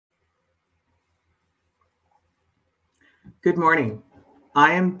Good morning.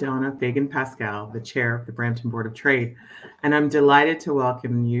 I am Donna Fagan Pascal, the chair of the Brampton Board of Trade, and I'm delighted to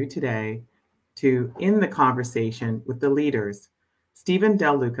welcome you today to In the Conversation with the leaders, Steven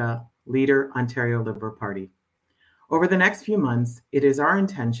Del Duca, leader, Ontario Liberal Party. Over the next few months, it is our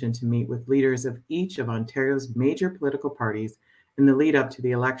intention to meet with leaders of each of Ontario's major political parties in the lead up to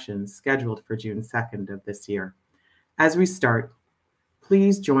the elections scheduled for June 2nd of this year. As we start,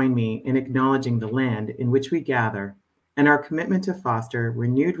 please join me in acknowledging the land in which we gather and our commitment to foster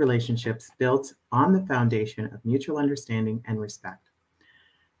renewed relationships built on the foundation of mutual understanding and respect.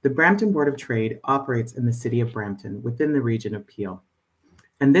 The Brampton Board of Trade operates in the city of Brampton within the region of Peel,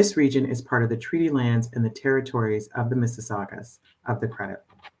 and this region is part of the treaty lands and the territories of the Mississaugas of the Credit.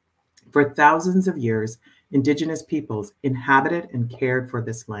 For thousands of years, Indigenous peoples inhabited and cared for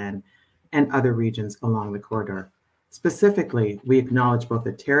this land and other regions along the corridor. Specifically, we acknowledge both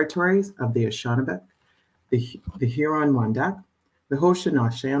the territories of the Anishinaabe, the Huron-Wendat, the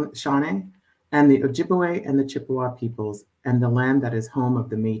Haudenosaunee, and the Ojibwe and the Chippewa peoples, and the land that is home of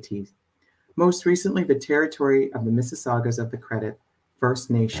the Métis. Most recently, the territory of the Mississaugas of the Credit First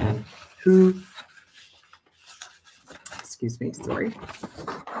Nation, who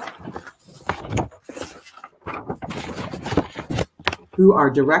are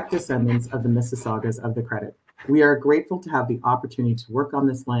direct descendants of the Mississaugas of the Credit. We are grateful to have the opportunity to work on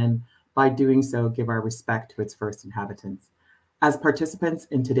this land. By doing so, give our respect to its first inhabitants. As participants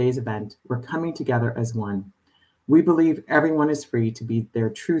in today's event, we're coming together as one. We believe everyone is free to be their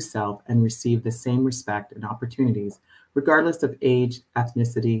true self and receive the same respect and opportunities, regardless of age,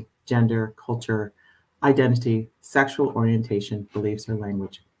 ethnicity, gender, culture, identity, sexual orientation, beliefs, or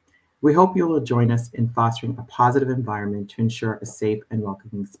language. We hope you will join us in fostering a positive environment to ensure a safe and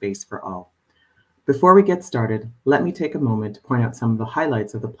welcoming space for all. Before we get started, let me take a moment to point out some of the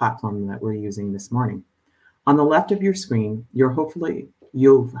highlights of the platform that we're using this morning. On the left of your screen,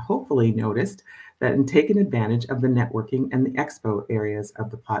 you've hopefully noticed that in taking advantage of the networking and the expo areas of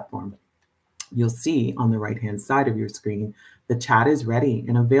the platform. You'll see on the right-hand side of your screen, the chat is ready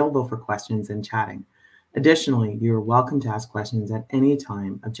and available for questions and chatting. Additionally, you're welcome to ask questions at any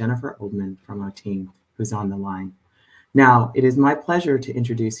time of Jennifer Oldman from our team, who's on the line. Now, it is my pleasure to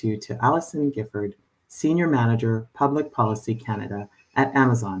introduce you to Alison Gifford, Senior Manager, Public Policy Canada at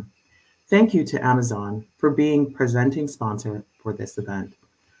Amazon. Thank you to Amazon for being presenting sponsor for this event.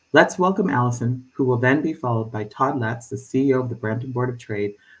 Let's welcome Alison, who will then be followed by Todd Letts, the CEO of the Brampton Board of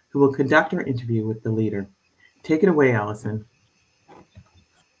Trade, who will conduct our interview with the leader. Take it away, Alison.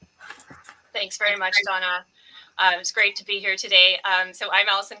 Thanks very much, Donna. It's great to be here today. So I'm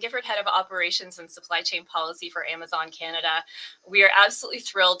Alison Gifford, Head of Operations and Supply Chain Policy for Amazon Canada. We are absolutely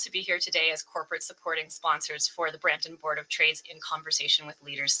thrilled to be here today as corporate supporting sponsors for the Brampton Board of Trade's In Conversation with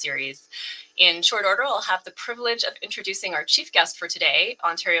Leaders series. In short order, I'll have the privilege of introducing our chief guest for today,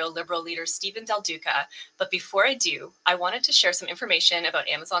 Ontario Liberal leader Steven Del Duca. But before I do, I wanted to share some information about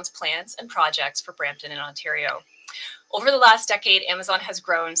Amazon's plans and projects for Brampton and Ontario. Over the last decade, Amazon has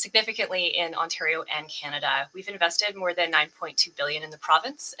grown significantly in Ontario and Canada. We've invested more than $9.2 billion in the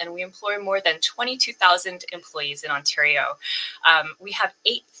province, and we employ more than 22,000 employees in Ontario. We have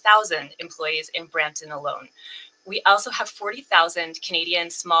 8,000 employees in Brampton alone. We also have 40,000 Canadian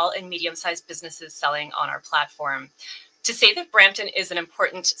small and medium-sized businesses selling on our platform. To say that Brampton is an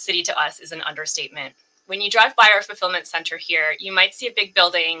important city to us is an understatement. When you drive by our fulfillment center here, you might see a big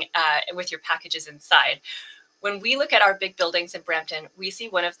building with your packages inside. When we look at our big buildings in Brampton, we see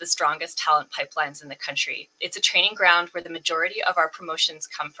one of the strongest talent pipelines in the country. It's a training ground where the majority of our promotions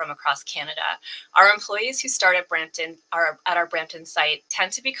come from across Canada. Our employees who start at our Brampton site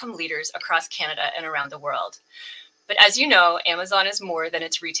tend to become leaders across Canada and around the world. But as you know, Amazon is more than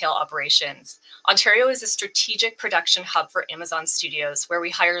its retail operations. Ontario is a strategic production hub for Amazon Studios, where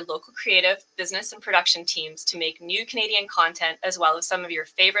we hire local creative, business, and production teams to make new Canadian content, as well as some of your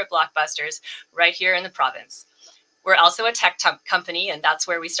favorite blockbusters right here in the province. We're also a tech company, and that's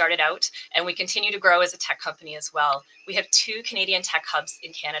where we started out, and we continue to grow as a tech company as well. We have 2 Canadian tech hubs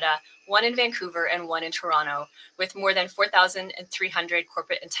in Canada, one in Vancouver and one in Toronto, with more than 4,300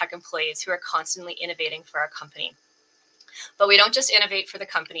 corporate and tech employees who are constantly innovating for our company. But we don't just innovate for the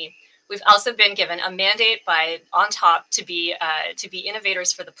company. We've also been given a mandate by on top to be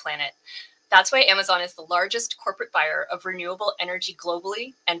innovators for the planet. That's why Amazon is the largest corporate buyer of renewable energy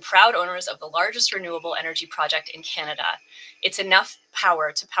globally and proud owners of the largest renewable energy project in Canada. It's enough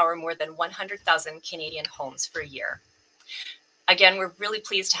power to power more than 100,000 Canadian homes for a year. Again, we're really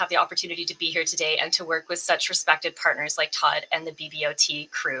pleased to have the opportunity to be here today and to work with such respected partners like Todd and the BBOT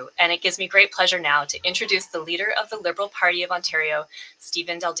crew. And it gives me great pleasure now to introduce the leader of the Liberal Party of Ontario,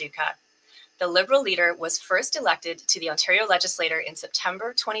 Steven Del Duca. The Liberal leader was first elected to the Ontario Legislature in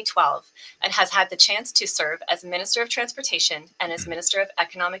September 2012 and has had the chance to serve as Minister of Transportation and as Minister of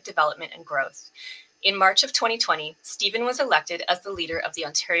Economic Development and Growth. In March of 2020, Steven was elected as the leader of the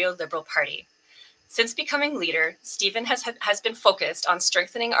Ontario Liberal Party. Since becoming leader, Steven has been focused on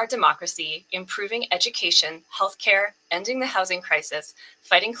strengthening our democracy, improving education, healthcare, ending the housing crisis,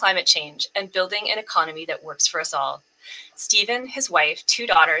 fighting climate change, and building an economy that works for us all. Steven, his wife, 2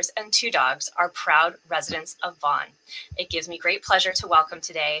 daughters, and 2 dogs are proud residents of Vaughan. It gives me great pleasure to welcome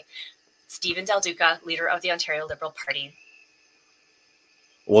today Steven Del Duca, leader of the Ontario Liberal Party.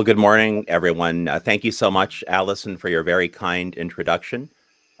 Well, good morning, everyone. Thank you so much, Allison, for your very kind introduction.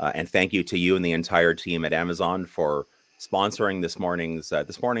 And thank you to you and the entire team at Amazon for sponsoring this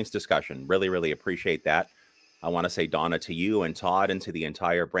morning's discussion. Really, really appreciate that. I want to say, Donna, to you and Todd and to the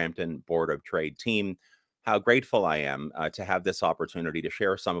entire Brampton Board of Trade team, how grateful I am to have this opportunity to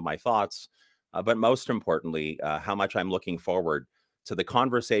share some of my thoughts, but most importantly, how much I'm looking forward to the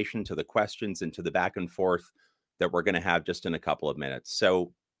conversation, to the questions, and to the back and forth that we're going to have just in a couple of minutes.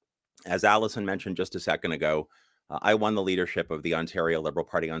 So, as Allison mentioned just a second ago, I won the leadership of the Ontario Liberal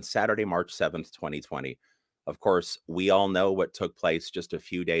Party on Saturday, March 7th, 2020. Of course, we all know what took place just a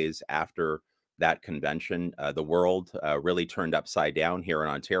few days after that convention. The world really turned upside down here in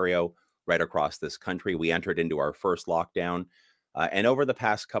Ontario, right across this country. We entered into our first lockdown. And over the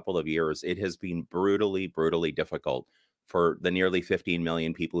past couple of years, it has been brutally, brutally difficult for the nearly 15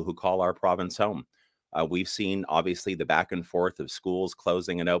 million people who call our province home. We've seen, obviously, the back and forth of schools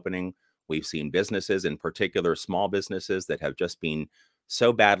closing and opening. We've seen businesses, in particular small businesses, that have just been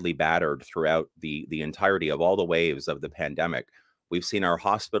so badly battered throughout the entirety of all the waves of the pandemic. We've seen our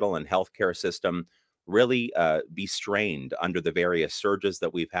hospital and healthcare system really be strained under the various surges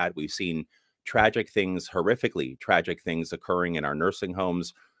that we've had. We've seen tragic things, horrifically tragic things occurring in our nursing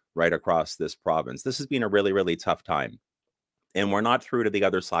homes right across this province. This has been a really, really tough time. And we're not through to the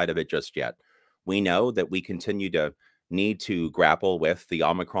other side of it just yet. We know that we continue to need to grapple with the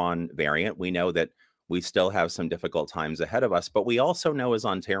Omicron variant. We know that we still have some difficult times ahead of us, but we also know as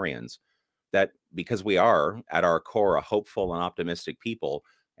Ontarians that because we are at our core a hopeful and optimistic people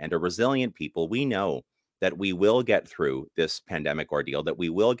and a resilient people, we know that we will get through this pandemic ordeal, that we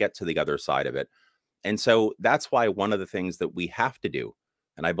will get to the other side of it. And so that's why one of the things that we have to do,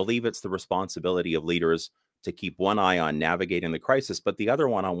 and I believe it's the responsibility of leaders to keep one eye on navigating the crisis, but the other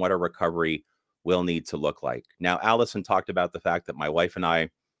one on what a recovery will need to look like. Now, Allison talked about the fact that my wife and I,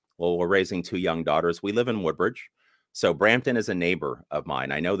 well, we're raising 2 young daughters. We live in Woodbridge. So Brampton is a neighbor of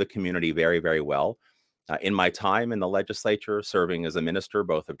mine. I know the community very, very well. In my time in the legislature, serving as a minister,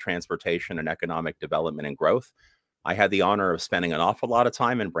 both of transportation and economic development and growth, I had the honor of spending an awful lot of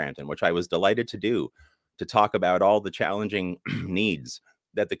time in Brampton, which I was delighted to do, to talk about all the challenging needs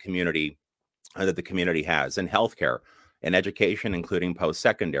that the community has in healthcare and education, including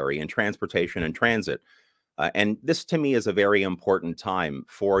post-secondary and transportation and transit. And this to me is a very important time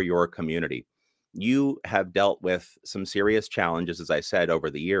for your community. You have dealt with some serious challenges, as I said, over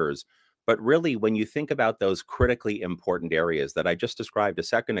the years. But really, when you think about those critically important areas that I just described a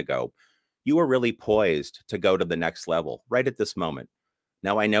second ago, you are really poised to go to the next level right at this moment.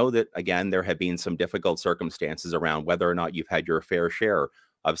 Now, I know that, again, there have been some difficult circumstances around whether or not you've had your fair share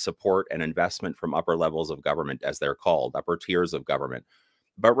of support and investment from upper levels of government, as they're called, upper tiers of government.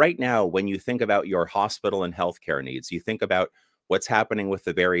 But right now, when you think about your hospital and healthcare needs, you think about what's happening with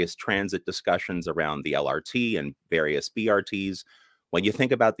the various transit discussions around the LRT and various BRTs. When you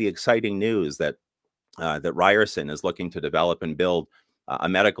think about the exciting news that Ryerson is looking to develop and build a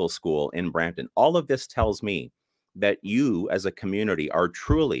medical school in Brampton, all of this tells me that you as a community are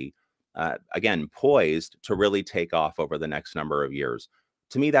truly, again, poised to really take off over the next number of years.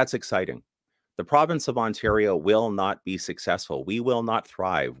 To me, that's exciting. The province of Ontario will not be successful. We will not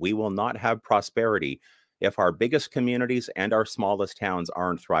thrive. We will not have prosperity if our biggest communities and our smallest towns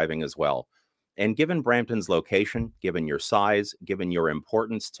aren't thriving as well. And given Brampton's location, given your size, given your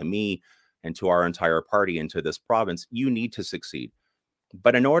importance to me and to our entire party and to this province, you need to succeed.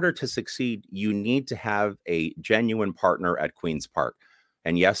 But in order to succeed, you need to have a genuine partner at Queen's Park.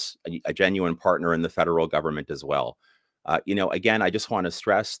 And yes, a genuine partner in the federal government as well. Again, I just want to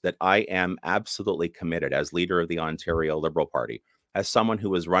stress that I am absolutely committed as leader of the Ontario Liberal Party, as someone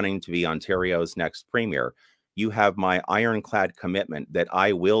who is running to be Ontario's next premier. You have my ironclad commitment that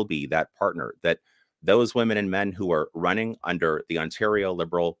I will be that partner, that those women and men who are running under the Ontario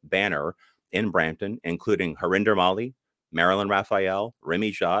Liberal banner in Brampton, including Harinder Mali, Marilyn Raphael,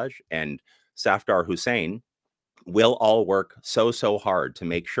 Remy Jaj, and Safdar Hussain, will all work so hard to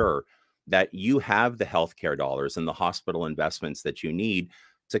make sure that you have the healthcare dollars and the hospital investments that you need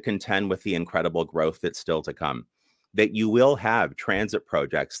to contend with the incredible growth that's still to come. That you will have transit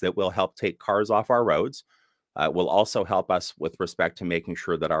projects that will help take cars off our roads, will also help us with respect to making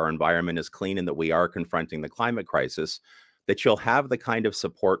sure that our environment is clean and that we are confronting the climate crisis, that you'll have the kind of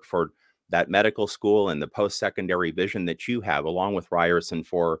support for that medical school and the post-secondary vision that you have, along with Ryerson,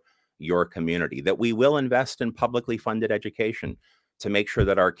 for your community, that we will invest in publicly funded education to make sure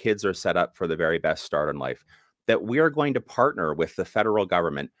that our kids are set up for the very best start in life, that we are going to partner with the federal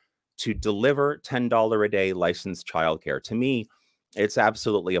government to deliver $10 a day licensed childcare. To me, it's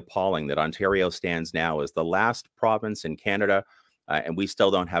absolutely appalling that Ontario stands now as the last province in Canada, and we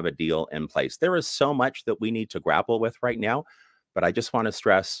still don't have a deal in place. There is so much that we need to grapple with right now, but I just want to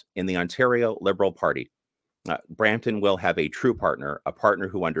stress, in the Ontario Liberal Party, Brampton will have a true partner, a partner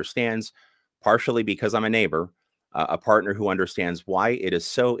who understands, partially because I'm a neighbor, a partner who understands why it is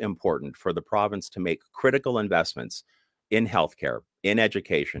so important for the province to make critical investments in healthcare, in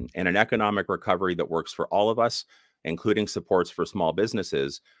education, in an economic recovery that works for all of us, including supports for small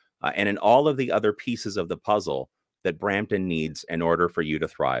businesses, and in all of the other pieces of the puzzle that Brampton needs in order for you to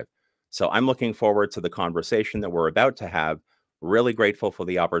thrive. So I'm looking forward to the conversation that we're about to have. Really grateful for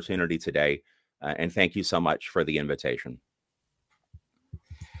the opportunity today, and thank you so much for the invitation.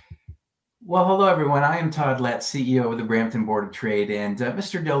 Well, hello, everyone. I am Todd Lett, CEO of the Brampton Board of Trade, and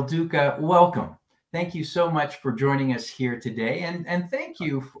Mr. Del Duca, welcome. Thank you so much for joining us here today, and thank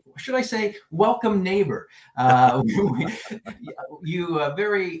you, should I say, welcome neighbor. You were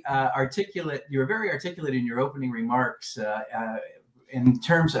very articulate in your opening remarks in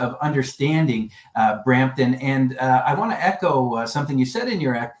terms of understanding Brampton, and I want to echo something you said in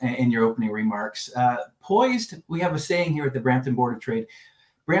your opening remarks. Poised, we have a saying here at the Brampton Board of Trade,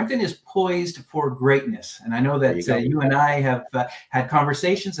 Brampton is poised for greatness. And I know that you and I have had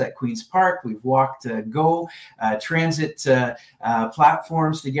conversations at Queen's Park. We've walked GO transit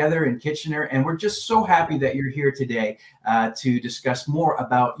platforms together in Kitchener. And we're just so happy that you're here today to discuss more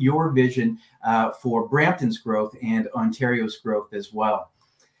about your vision for Brampton's growth and Ontario's growth as well.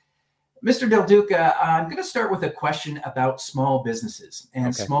 Mr. Del Duca, I'm going to start with a question about small businesses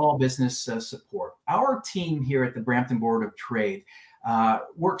and small business support. Our team here at the Brampton Board of Trade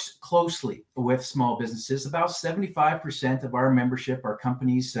works closely with small businesses. About 75% of our membership are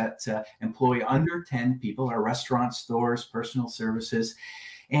companies that employ under 10 people, our restaurants, stores, personal services.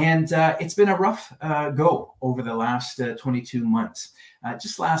 And it's been a rough go over the last 22 months.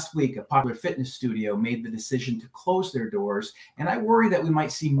 Just last week, a popular fitness studio made the decision to close their doors. And I worry that we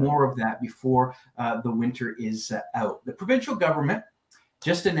might see more of that before the winter is out. The provincial government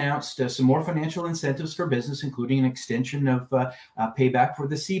just announced some more financial incentives for business, including an extension of payback for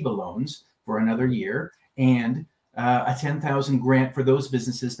the CEBA loans for another year, and a $10,000 grant for those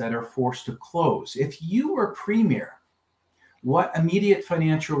businesses that are forced to close. If you were Premier, what immediate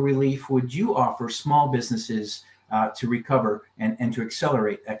financial relief would you offer small businesses to recover and to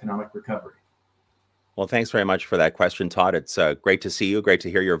accelerate economic recovery? Well, thanks very much for that question, Todd. It's great to see you. Great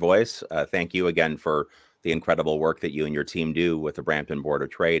to hear your voice. Thank you again for the incredible work that you and your team do with the Brampton Board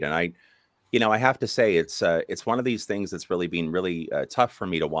of Trade. And I have to say, it's one of these things that's really been really tough for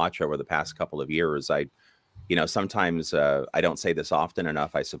me to watch over the past couple of years. Sometimes I don't say this often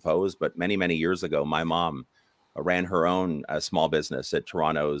enough, I suppose, but many, many years ago, my mom ran her own small business at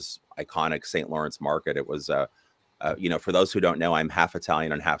Toronto's iconic St. Lawrence Market. It was, for those who don't know, I'm half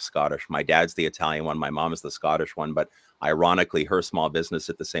Italian and half Scottish. My dad's the Italian one, my mom is the Scottish one, but ironically, her small business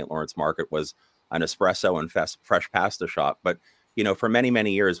at the St. Lawrence Market was an espresso and fresh pasta shop. But, for many,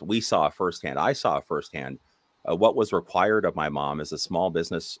 many years, I saw firsthand what was required of my mom as a small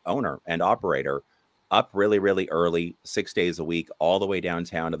business owner and operator, up really, really early, 6 days a week, all the way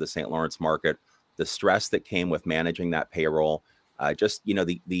downtown to the St. Lawrence Market, the stress that came with managing that payroll,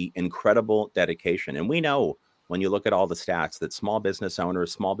 the incredible dedication. And we know, when you look at all the stats, that small business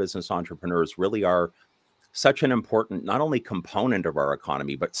owners, small business entrepreneurs really are such an important, not only component of our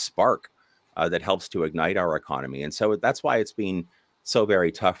economy, but spark that helps to ignite our economy. And so that's why it's been so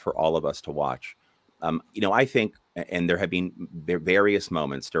very tough for all of us to watch. I think, and there have been various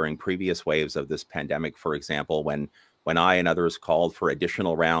moments during previous waves of this pandemic, for example, when I and others called for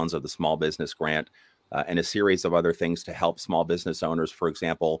additional rounds of the small business grant and a series of other things to help small business owners, for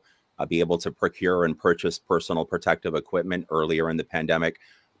example, be able to procure and purchase personal protective equipment earlier in the pandemic.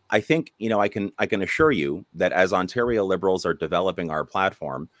 I think, I can assure you that as Ontario Liberals are developing our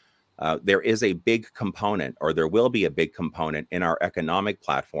platform, there is a big component, or there will be a big component in our economic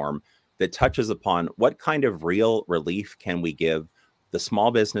platform that touches upon what kind of real relief can we give the small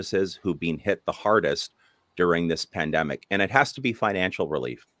businesses who've been hit the hardest during this pandemic. And it has to be financial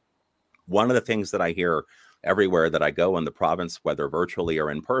relief. One of the things that I hear everywhere that I go in the province, whether virtually or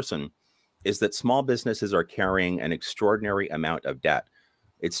in person, is that small businesses are carrying an extraordinary amount of debt.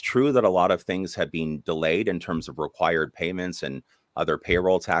 It's true that a lot of things have been delayed in terms of required payments and other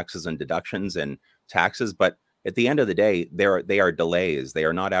payroll taxes and deductions and taxes, but at the end of the day, they are delays. They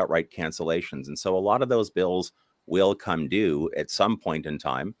are not outright cancellations. And so a lot of those bills will come due at some point in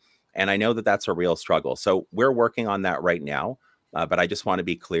time. And I know that that's a real struggle. So we're working on that right now. But I just want to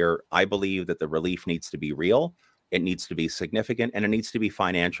be clear. I believe that the relief needs to be real. It needs to be significant, and it needs to be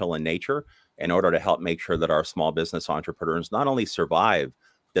financial in nature in order to help make sure that our small business entrepreneurs not only survive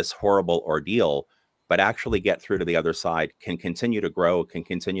this horrible ordeal, but actually get through to the other side, can continue to grow, can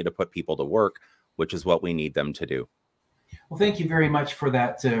continue to put people to work, which is what we need them to do. Well, thank you very much for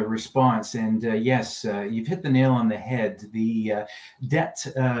that response. And yes, you've hit the nail on the head. The debt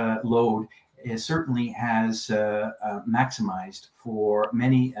load certainly has maximized for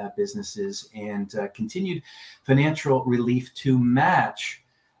many businesses, and continued financial relief to match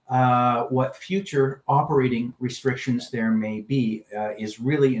what future operating restrictions there may be is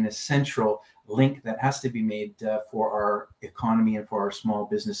really an essential link that has to be made for our economy and for our small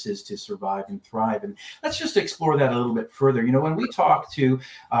businesses to survive and thrive. And let's just explore that a little bit further. You know, when we talk to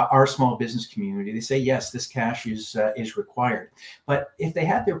our small business community, they say, yes, this cash is required. But if they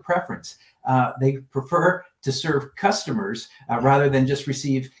had their preference, they prefer to serve customers rather than just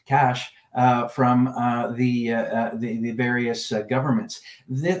receive cash from the various governments.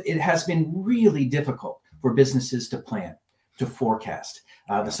 It has been really difficult for businesses to plan, to forecast.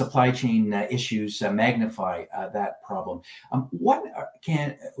 The supply chain issues magnify that problem. What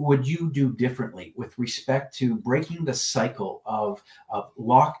would you do differently with respect to breaking the cycle of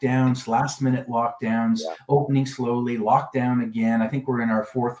lockdowns, last-minute lockdowns, opening slowly, lockdown again? I think we're in our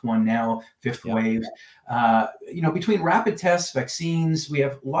fourth one now, fifth wave. You know, between rapid tests, vaccines, we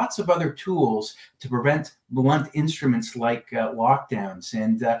have lots of other tools to prevent blunt instruments like lockdowns.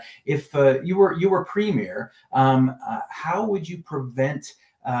 And if you were premier, how would you prevent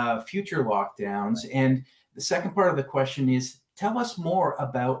future lockdowns? And the second part of the question is, tell us more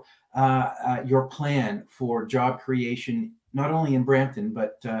about your plan for job creation, not only in Brampton,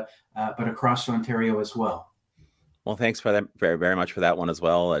 but across Ontario as well. Well, thanks for that very, very much for that one as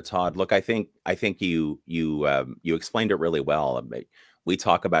well, Todd. Look, I think you explained it really well. We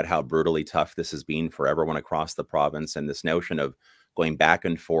talk about how brutally tough this has been for everyone across the province, and this notion of going back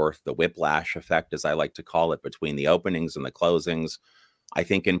and forth, the whiplash effect, as I like to call it, between the openings and the closings. I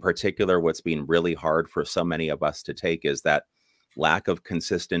think in particular, what's been really hard for so many of us to take is that lack of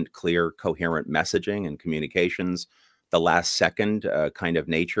consistent, clear, coherent messaging and communications, the last second kind of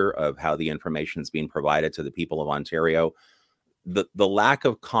nature of how the information is being provided to the people of Ontario, the lack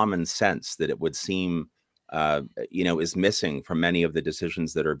of common sense that it would seem, is missing from many of the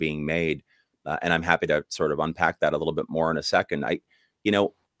decisions that are being made. And I'm happy to sort of unpack that a little bit more in a second.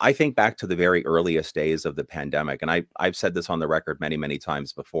 I think back to the very earliest days of the pandemic, and I've said this on the record many, many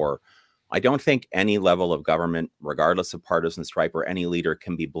times before. I don't think any level of government, regardless of partisan stripe, or any leader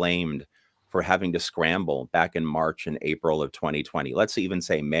can be blamed for having to scramble back in March and April of 2020. Let's even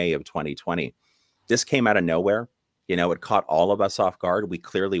say May of 2020. This came out of nowhere. You know, it caught all of us off guard. We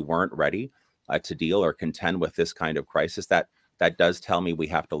clearly weren't ready to deal or contend with this kind of crisis. That does tell me we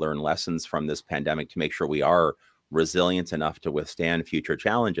have to learn lessons from this pandemic to make sure we are resilient enough to withstand future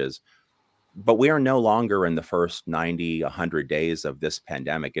challenges. But we are no longer in the first 90, 100 days of this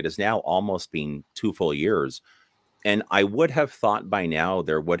pandemic. It has now almost been 2 full years. And I would have thought by now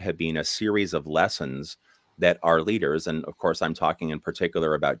there would have been a series of lessons that our leaders, and of course I'm talking in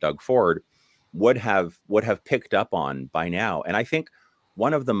particular about Doug Ford, would have picked up on by now. And I think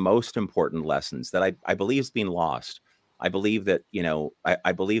one of the most important lessons that I believe has been lost, I believe that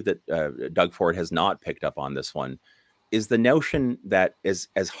Doug Ford has not picked up on this one, is the notion that as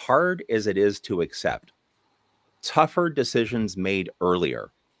hard as it is to accept, tougher decisions made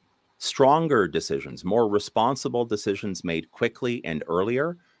earlier, stronger decisions, more responsible decisions made quickly and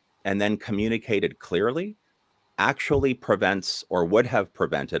earlier, and then communicated clearly, actually prevents, or would have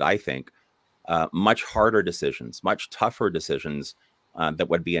prevented, I think, much harder decisions, much tougher decisions that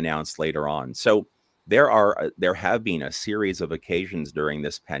would be announced later on. So there have been a series of occasions during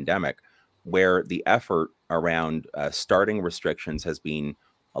this pandemic where the effort around starting restrictions has been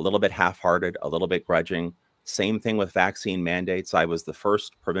a little bit half-hearted, a little bit grudging. Same thing with vaccine mandates. I was the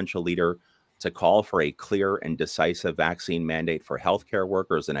first provincial leader to call for a clear and decisive vaccine mandate for healthcare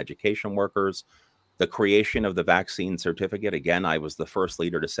workers and education workers. The creation of the vaccine certificate, again, I was the first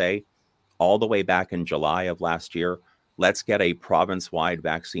leader to say, all the way back in July of last year, let's get a province-wide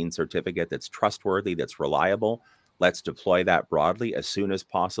vaccine certificate that's trustworthy, that's reliable. Let's deploy that broadly as soon as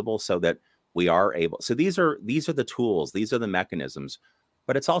possible so that we are able. So these are the tools, these are the mechanisms,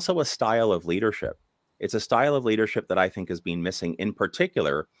 but it's also a style of leadership. It's a style of leadership that I think has been missing, in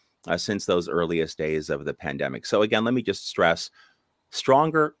particular, since those earliest days of the pandemic. So again, let me just stress,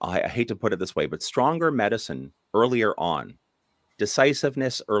 stronger, I hate to put it this way, but stronger medicine earlier on,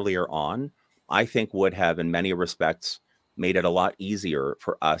 decisiveness earlier on, I think would have, in many respects, made it a lot easier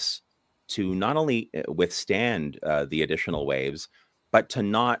for us to not only withstand the additional waves, but to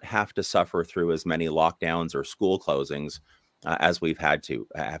not have to suffer through as many lockdowns or school closings as we've had to.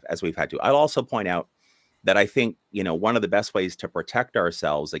 I'll also point out that I think, one of the best ways to protect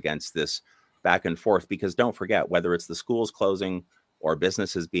ourselves against this back and forth, because don't forget, whether it's the schools closing or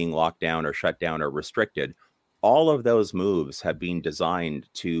businesses being locked down or shut down or restricted, all of those moves have been designed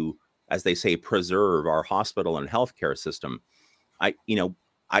to, as they say, preserve our hospital and healthcare system.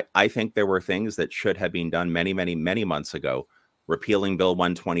 I think there were things that should have been done many, many, many months ago. Repealing Bill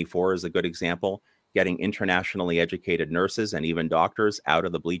 124 is a good example. Getting internationally educated nurses and even doctors out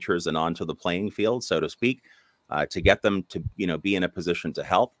of the bleachers and onto the playing field, so to speak, to get them to be in a position to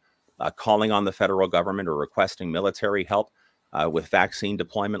help. Calling on the federal government or requesting military help with vaccine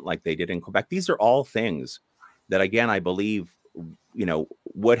deployment like they did in Quebec. These are all things that, again, I believe,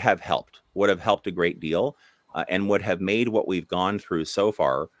 would have helped a great deal and would have made what we've gone through so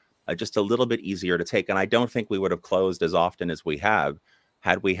far just a little bit easier to take. And I don't think we would have closed as often as we have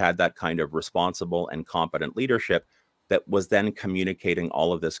had we had that kind of responsible and competent leadership that was then communicating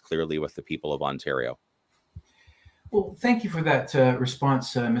all of this clearly with the people of Ontario. Well, thank you for that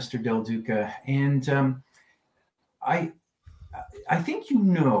response, Mr. Del Duca. And I think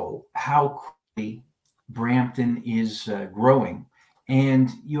how quickly Brampton is growing, and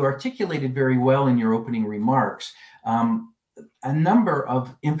you articulated very well in your opening remarks a number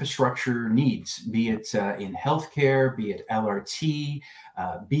of infrastructure needs, be it in healthcare, be it LRT,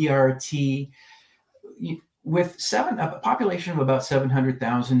 BRT. With a population of about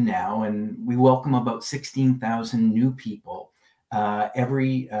 700,000 now, and we welcome about 16,000 new people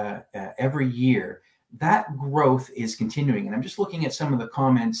every year, that growth is continuing. And I'm just looking at some of the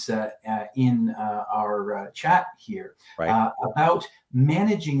comments in our chat here about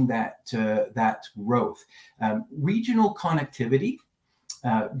managing that growth. Regional connectivity,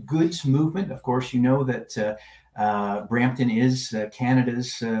 goods movement. Of course, that Brampton is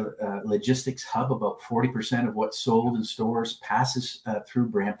Canada's logistics hub. About 40% of what's sold in stores passes through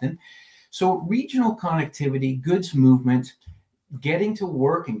Brampton. So regional connectivity, goods movement, getting to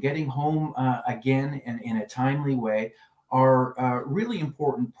work and getting home again and in a timely way are really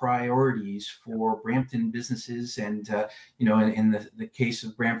important priorities for Brampton businesses. And, in the case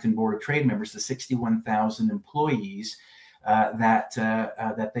of Brampton Board of Trade members, the 61,000 employees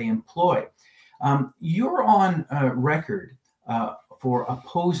that they employ. You're on record for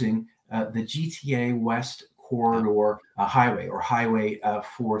opposing the GTA West Corridor Highway, or Highway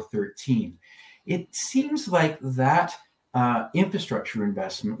 413. It seems like that infrastructure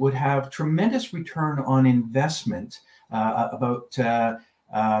investment would have tremendous return on investment, about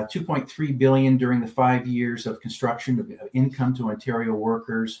 $2.3 billion during the 5 years of construction of income to Ontario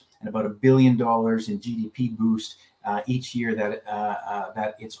workers, and about $1 billion in GDP boost each year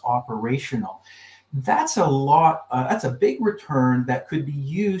that it's operational. That's a lot. That's a big return that could be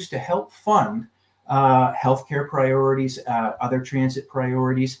used to help fund healthcare priorities, other transit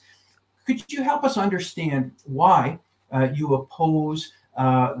priorities. Could you help us understand why you oppose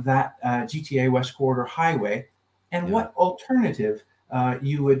that GTA West Corridor Highway, and what alternative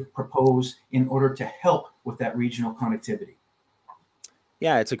you would propose in order to help with that regional connectivity?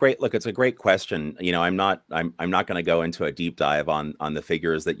 Yeah, it's a great question. I'm not going to go into a deep dive on the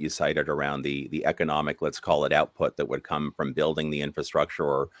figures that you cited around the economic, let's call it, output that would come from building the infrastructure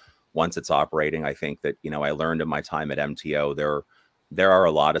or once it's operating. I think that, I learned in my time at MTO, there are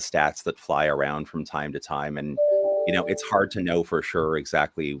a lot of stats that fly around from time to time, and it's hard to know for sure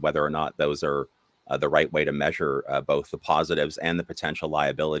exactly whether or not those are the right way to measure both the positives and the potential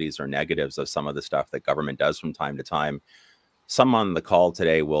liabilities or negatives of some of the stuff that government does from time to time. Some on the call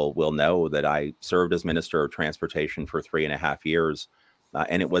today will know that I served as Minister of Transportation for 3.5 years.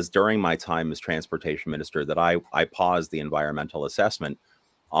 And it was during my time as Transportation Minister that I paused the environmental assessment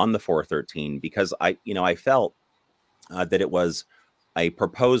on the 413, because I felt that it was a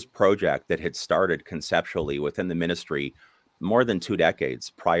proposed project that had started conceptually within the ministry more than 2 decades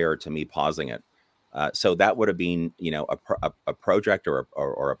prior to me pausing it. So that would have been, a project or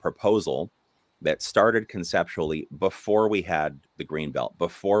a proposal that started conceptually before we had the Greenbelt,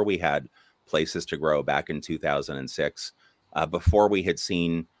 before we had places to grow back in 2006, before we had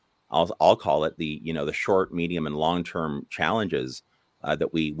seen, I'll call it the short, medium, and long-term challenges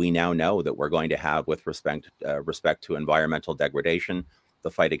that we now know that we're going to have with respect to environmental degradation,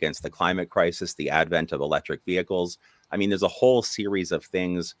 the fight against the climate crisis, the advent of electric vehicles. I mean, there's a whole series of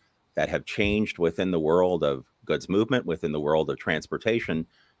things that have changed within the world of goods movement, within the world of transportation,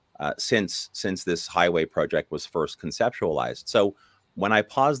 since this highway project was first conceptualized. So when I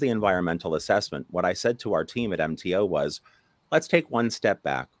paused the environmental assessment, what I said to our team at MTO was, let's take one step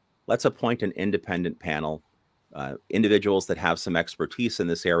back. Let's appoint an independent panel, individuals that have some expertise in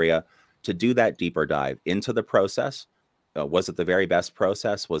this area, to do that deeper dive into the process. Was it the very best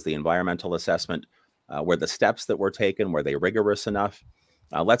process? Was the environmental assessment, were the steps that were taken, were they rigorous enough?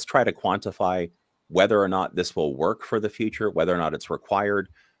 Let's try to quantify whether or not this will work for the future, whether or not it's required.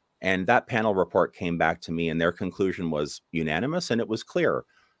 And that panel report came back to me, and their conclusion was unanimous. And it was clear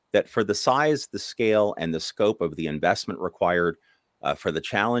that for the size, the scale, and the scope of the investment required, for the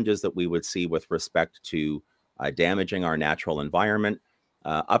challenges that we would see with respect to damaging our natural environment,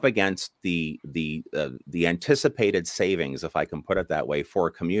 up against the anticipated savings, if I can put it that way,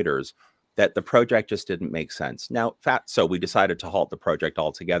 for commuters, that the project just didn't make sense. Now, so we decided to halt the project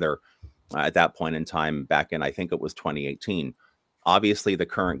altogether at that point in time, back in, I think it was 2018. Obviously, the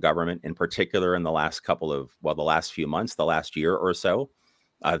current government, in particular, in the last the last few months, the last year or so,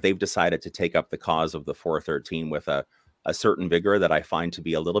 they've decided to take up the cause of the 413 with a certain vigor that I find to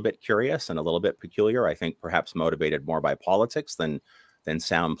be a little bit curious and a little bit peculiar. I think perhaps motivated more by politics than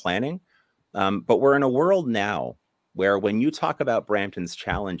sound planning. But we're in a world now where when you talk about Brampton's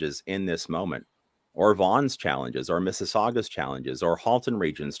challenges in this moment, or Vaughan's challenges, or Mississauga's challenges, or Halton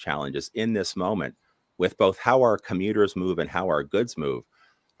Region's challenges in this moment, with both how our commuters move and how our goods move,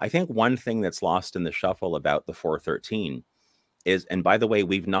 I think one thing that's lost in the shuffle about the 413 is, and by the way,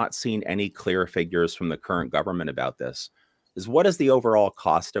 we've not seen any clear figures from the current government about this, is what is the overall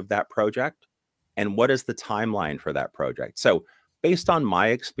cost of that project? And what is the timeline for that project? So based on my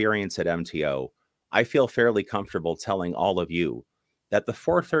experience at MTO, I feel fairly comfortable telling all of you that the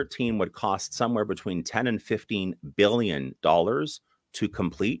 413 would cost somewhere between $10 and $15 billion to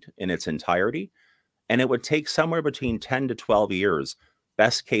complete in its entirety. And it would take somewhere between 10 to 12 years,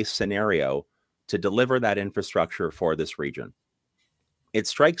 best case scenario, to deliver that infrastructure for this region. It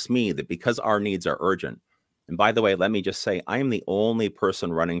strikes me that because our needs are urgent, and by the way, let me just say, I am the only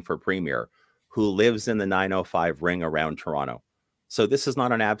person running for premier who lives in the 905 ring around Toronto. So this is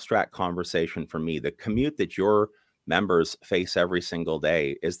not an abstract conversation for me. The commute that your members face every single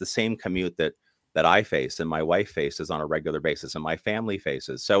day is the same commute that I face and my wife faces on a regular basis and my family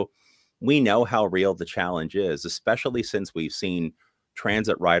faces. So we know how real the challenge is, especially since we've seen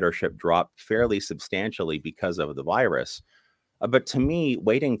transit ridership drop fairly substantially because of the virus. But to me,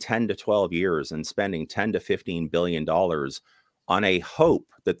 waiting 10 to 12 years and spending $10 to $15 billion on a hope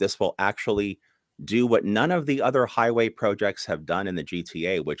that this will actually do what none of the other highway projects have done in the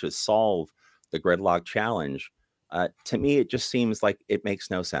GTA, which is solve the gridlock challenge, to me, it just seems like it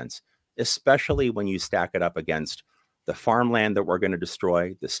makes no sense, especially when you stack it up against the farmland that we're going to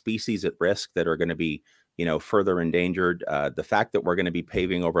destroy, the species at risk that are going to be, further endangered, the fact that we're going to be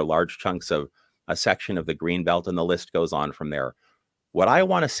paving over large chunks of a section of the Greenbelt, and the list goes on from there. What I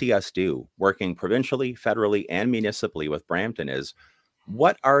want to see us do, working provincially, federally, and municipally with Brampton, is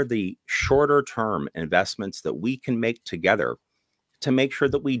what are the shorter term investments that we can make together to make sure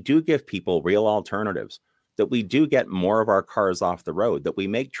that we do give people real alternatives, that we do get more of our cars off the road, that we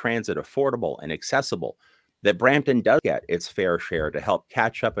make transit affordable and accessible, that Brampton does get its fair share to help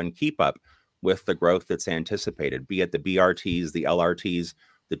catch up and keep up with the growth that's anticipated, be it the BRTs, the LRTs,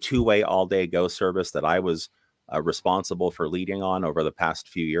 the two-way all-day GO service that I was responsible for leading on over the past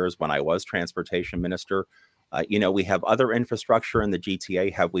few years when I was transportation minister. We have other infrastructure in the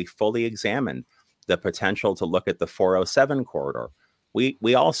GTA. Have we fully examined the potential to look at the 407 corridor?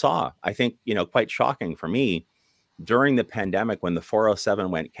 We all saw, I think, quite shocking for me, during the pandemic when the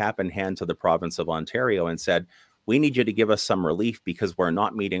 407 went cap in hand to the province of Ontario and said, we need you to give us some relief because we're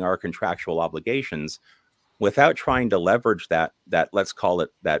not meeting our contractual obligations, without trying to leverage that let's call it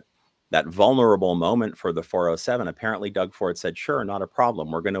that vulnerable moment for the 407. Apparently, Doug Ford said, sure, not a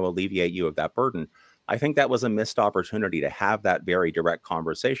problem. We're going to alleviate you of that burden. I think that was a missed opportunity to have that very direct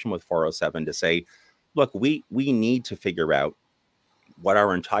conversation with 407 to say, look, we need to figure out what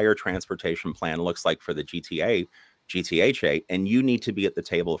our entire transportation plan looks like for the GTHA, and you need to be at the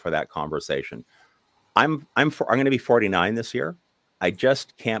table for that conversation. I'm going to be 49 this year. I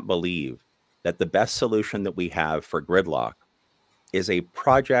just can't believe that the best solution that we have for gridlock is a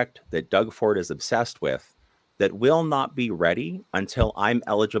project that Doug Ford is obsessed with that will not be ready until I'm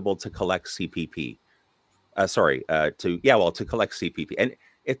eligible to collect CPP. To collect CPP. And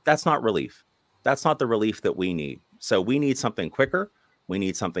that's not relief. That's not the relief that we need. So we need something quicker. We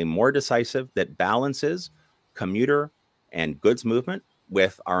need something more decisive that balances commuter and goods movement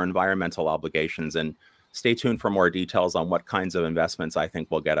with our environmental obligations. And stay tuned for more details on what kinds of investments I think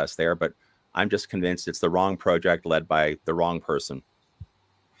will get us there. But I'm just convinced it's the wrong project led by the wrong person.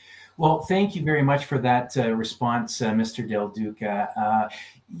 Well, thank you very much for that response, Mr. Del Duca.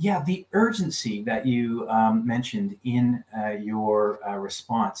 Yeah, the urgency that you mentioned in your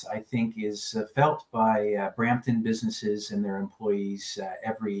response, I think, is felt by Brampton businesses and their employees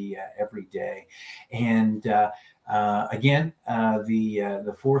every day. And again,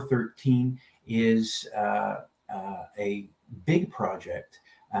 the 413 is a big project,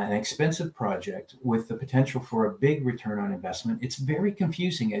 an expensive project with the potential for a big return on investment. It's very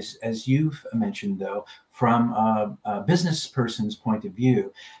confusing, as you've mentioned, though, from a business person's point of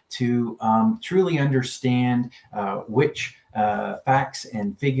view, to truly understand which facts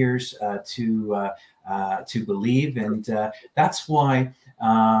and figures to believe. And that's why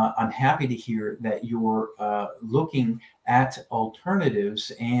I'm happy to hear that you're looking at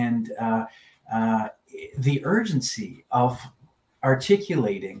alternatives and the urgency of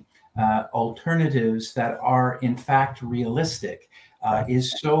articulating alternatives that are in fact realistic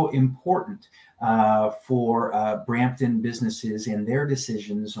is so important for Brampton businesses in their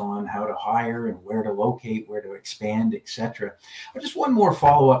decisions on how to hire and where to locate, where to expand, etc. Just one more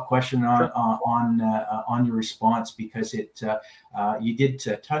follow-up question on your response, because you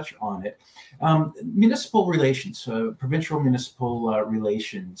did touch on it. Municipal relations, provincial municipal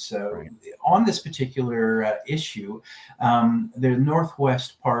relations. Right. On this particular issue, the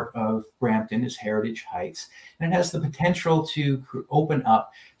northwest part of Brampton is Heritage Heights, and it has the potential to open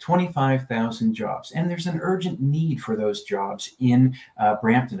up 25,000 jobs. And there's an urgent need for those jobs in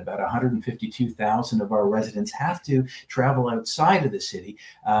Brampton. About 152,000 of our residents have to travel outside of the city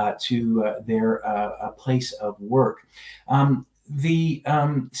to their place of work. The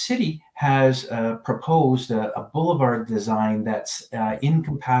city has proposed a boulevard design that's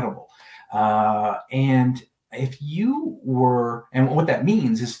incompatible. And if you were, and what that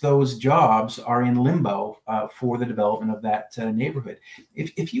means is those jobs are in limbo for the development of that neighborhood.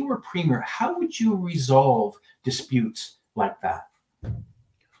 If you were premier, how would you resolve disputes like that?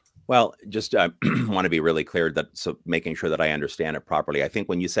 Well, just want to be really clear that, so making sure that I understand it properly. I think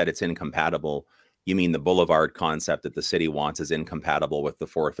when you said it's incompatible, you mean the boulevard concept that the city wants is incompatible with the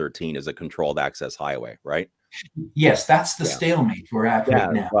 413 as a controlled access highway, right? Yes, that's the stalemate we're at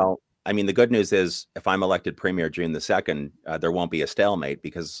right now. Well, I mean, the good news is if I'm elected premier June the 2nd, there won't be a stalemate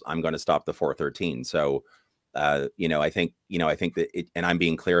because I'm going to stop the 413. So, I think that and I'm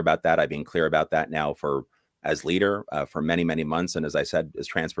being clear about that. I've been clear about that now as leader for many, many months. And as I said, as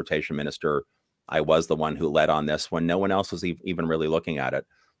transportation minister, I was the one who led on this when no one else was even really looking at it.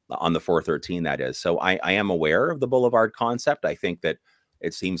 On the 413, that is. So I am aware of the boulevard concept. I think that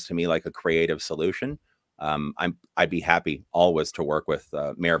it seems to me like a creative solution. I'd be happy always to work with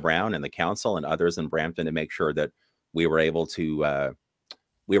Mayor Brown and the council and others in Brampton to make sure that we were able to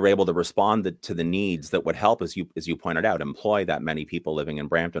respond to the needs that would help, as you pointed out, employ that many people living in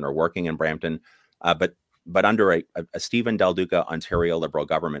Brampton or working in Brampton. But under a Steven Del Duca Ontario Liberal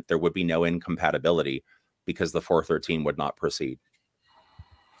government, there would be no incompatibility because the 413 would not proceed.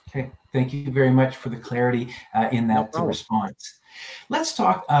 Okay, thank you very much for the clarity in that response. Let's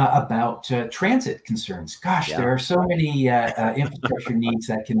talk about transit concerns. Gosh, there are so many infrastructure needs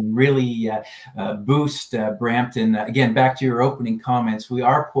that can really boost Brampton. Again, back to your opening comments, we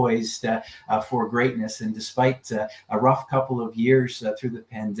are poised for greatness. And despite a rough couple of years through the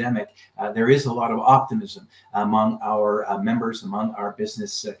pandemic, there is a lot of optimism among our members, among our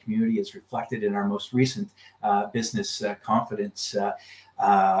business community, as reflected in our most recent business confidence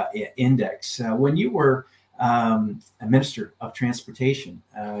index. When you were a Minister of Transportation,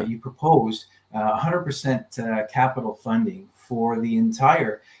 you proposed 100% capital funding for the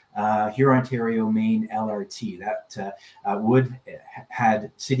entire Hurontario-Maine LRT. That would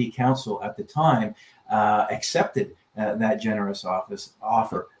had City Council at the time accepted that generous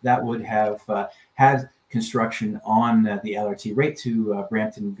offer. That would have had construction on the LRT right to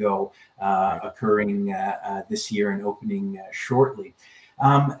Brampton Go occurring this year and opening shortly.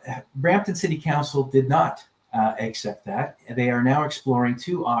 Brampton City Council did not accept that. They are now exploring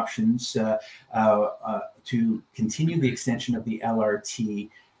two options to continue the extension of the LRT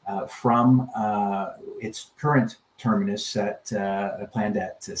from its current terminus planned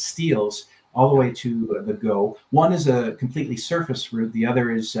at Steeles all the way to the Go. One is a completely surface route. The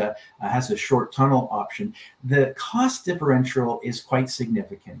other is has a short tunnel option. The cost differential is quite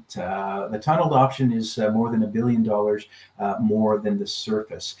significant. The tunneled option is more than $1 billion more than the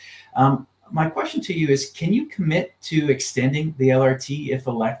surface. My question to you is, can you commit to extending the LRT if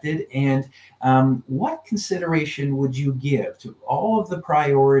elected? And what consideration would you give to all of the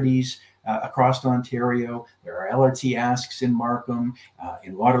priorities across Ontario? There are LRT asks in Markham,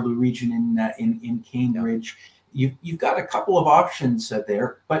 in Waterloo Region, in Cambridge. You've got a couple of options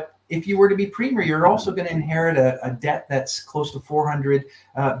there, but if you were to be premier, you're also going to inherit a debt that's close to $400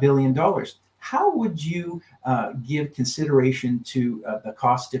 billion. How would you give consideration to the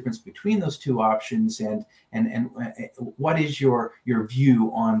cost difference between those two options, and what is your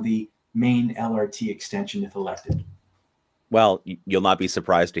view on the main LRT extension if elected? Well, you'll not be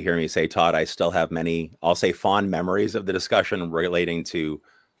surprised to hear me say, Todd, I still have many, I'll say, fond memories of the discussion relating to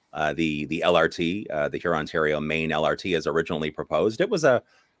the LRT, the Huron-Ontario main LRT as originally proposed. It was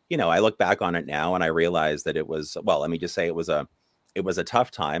I look back on it now and I realize that it was, well, let me just say it was a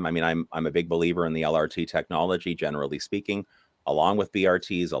tough time. I mean, I'm a big believer in the LRT technology, generally speaking, along with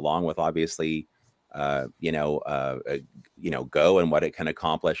BRTs, along with obviously, GO and what it can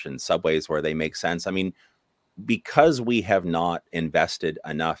accomplish, and subways where they make sense. I mean, because we have not invested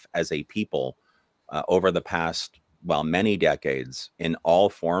enough as a people over the past, well, many decades in all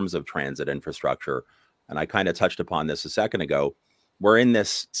forms of transit infrastructure, and I kind of touched upon this a second ago, we're in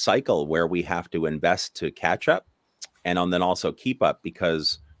this cycle where we have to invest to catch up and then also keep up,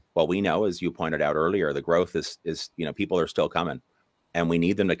 because what we know, as you pointed out earlier, the growth is people are still coming, and we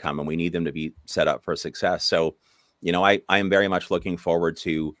need them to come, and we need them to be set up for success. So, I am very much looking forward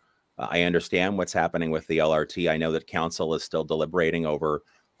to, I understand what's happening with the LRT. I know that council is still deliberating over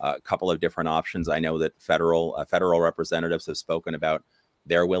a couple of different options. I know that federal representatives have spoken about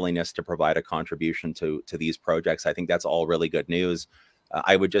their willingness to provide a contribution to these projects. I think that's all really good news.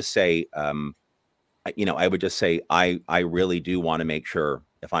 I would just say, I really do want to make sure,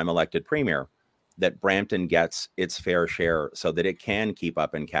 if I'm elected premier, that Brampton gets its fair share so that it can keep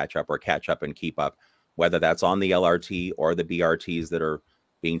up and catch up, or catch up and keep up, whether that's on the LRT or the BRTs that are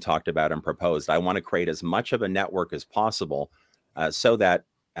being talked about and proposed. I want to create as much of a network as possible so that,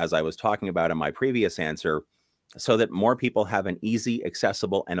 as I was talking about in my previous answer, so that more people have an easy,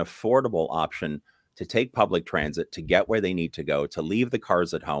 accessible, and affordable option to take public transit, to get where they need to go, to leave the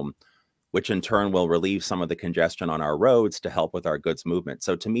cars at home, which in turn will relieve some of the congestion on our roads to help with our goods movement.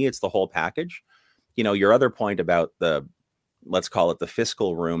 So to me, it's the whole package. Your other point about the, let's call it the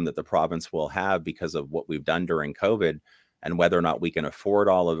fiscal room that the province will have because of what we've done during COVID, and whether or not we can afford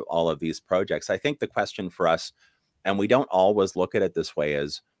all of these projects. I think the question for us, and we don't always look at it this way,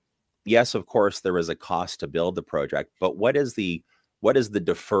 is, yes, of course, there is a cost to build the project, but what is the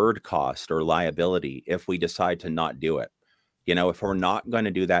deferred cost or liability if we decide to not do it? If we're not going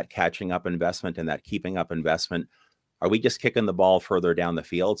to do that catching up investment and that keeping up investment, are we just kicking the ball further down the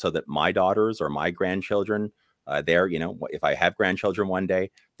field so that my daughters or my grandchildren, if I have grandchildren one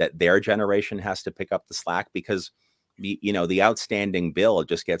day, that their generation has to pick up the slack? Because the outstanding bill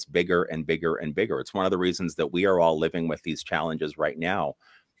just gets bigger and bigger and bigger. It's one of the reasons that we are all living with these challenges right now.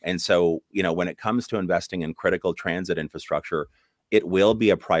 And so, when it comes to investing in critical transit infrastructure, it will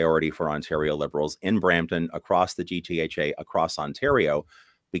be a priority for Ontario Liberals in Brampton, across the GTHA, across Ontario,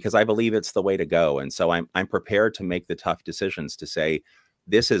 because I believe it's the way to go. And so I'm prepared to make the tough decisions to say,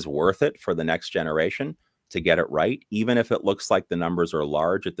 this is worth it for the next generation to get it right, even if it looks like the numbers are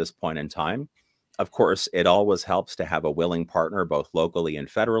large at this point in time. Of course, it always helps to have a willing partner, both locally and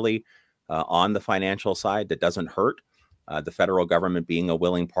federally, on the financial side. That doesn't hurt. The federal government being a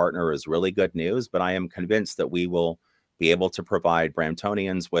willing partner is really good news, but I am convinced that we will be able to provide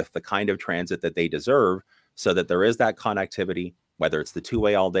Bramptonians with the kind of transit that they deserve, so that there is that connectivity, whether it's the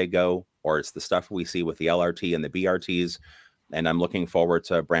two-way all-day go or it's the stuff we see with the LRT and the BRTs. And I'm looking forward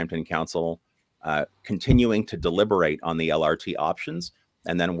to Brampton Council continuing to deliberate on the LRT options,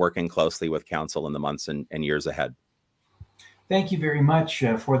 and then working closely with council in the months and years ahead. Thank you very much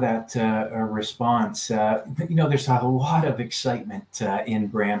for that response. There's a lot of excitement in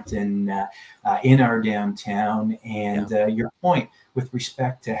Brampton, in our downtown, and your point with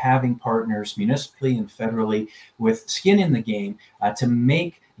respect to having partners municipally and federally with skin in the game to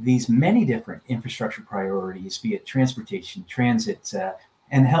make these many different infrastructure priorities, be it transportation, transit,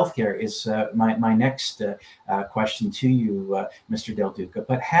 and healthcare is my next question to you, Mr. Del Duca.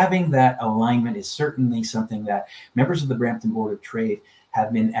 But having that alignment is certainly something that members of the Brampton Board of Trade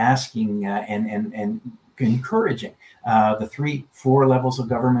have been asking and encouraging the 3-4 levels of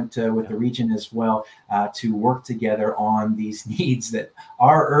government with the region as well to work together on these needs that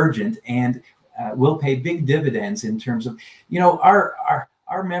are urgent and will pay big dividends in terms of,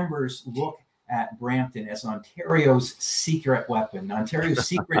 our members look at Brampton as Ontario's secret weapon, Ontario's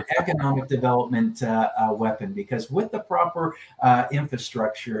secret economic development weapon, because with the proper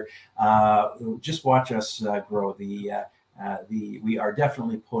infrastructure, just watch us grow. We are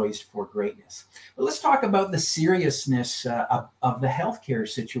definitely poised for greatness. But let's talk about the seriousness of the healthcare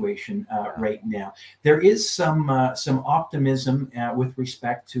situation right now. There is some optimism with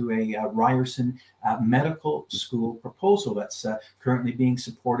respect to a Ryerson medical school proposal that's currently being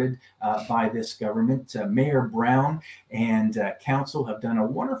supported by this government. Mayor Brown and council have done a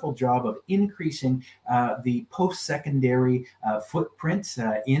wonderful job of increasing the post-secondary footprint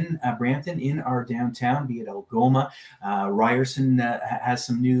in Brampton, in our downtown, be it Algoma. Ryerson has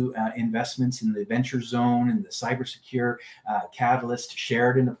some new investments in the venture zone and the cybersecure catalyst.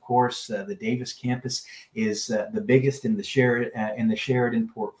 Sheridan, of course, the Davis campus is the biggest in the Sheridan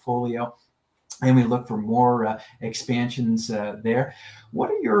portfolio. And we look for more expansions there.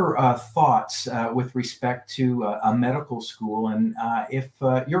 What are your thoughts with respect to a medical school? And if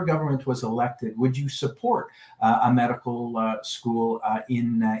your government was elected, would you support a medical school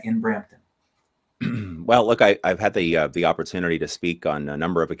in Brampton? Well, look, I've had the opportunity to speak on a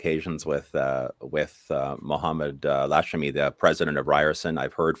number of occasions with Mohammed Lashmi, the president of Ryerson.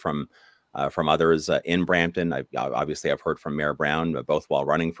 I've heard from others in Brampton. I've heard from Mayor Brown, both while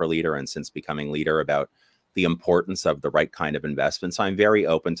running for leader and since becoming leader, about the importance of the right kind of investments. I'm very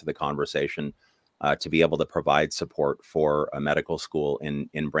open to the conversation to be able to provide support for a medical school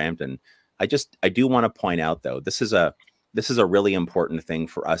in Brampton. I do want to point out, though, this is a really important thing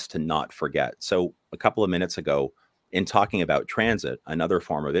for us to not forget. So a couple of minutes ago, in talking about transit, another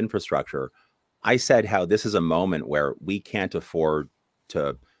form of infrastructure, I said how this is a moment where we can't afford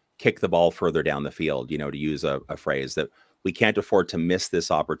to kick the ball further down the field, to use a phrase, that we can't afford to miss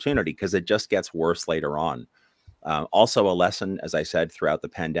this opportunity because it just gets worse later on. Also a lesson, as I said, throughout the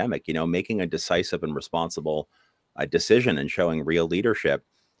pandemic, making a decisive and responsible decision and showing real leadership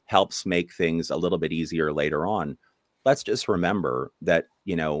helps make things a little bit easier later on. Let's just remember that,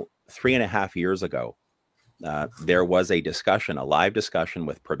 3.5 years ago, there was a live discussion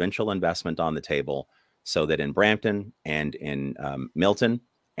with provincial investment on the table so that in Brampton and in Milton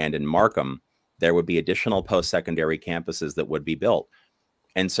and in Markham, there would be additional post-secondary campuses that would be built.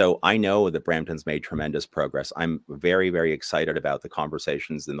 And so I know that Brampton's made tremendous progress. I'm very, very excited about the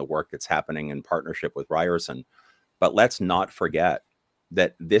conversations and the work that's happening in partnership with Ryerson. But let's not forget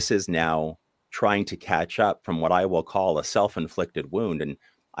that this is now trying to catch up from what I will call a self-inflicted wound. And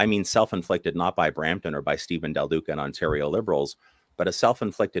I mean self-inflicted not by Brampton or by Steven Del Duca and Ontario Liberals, but a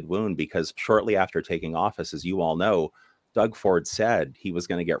self-inflicted wound because shortly after taking office, as you all know, Doug Ford said he was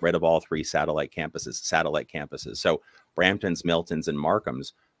going to get rid of all 3 satellite campuses. So Brampton's, Milton's, and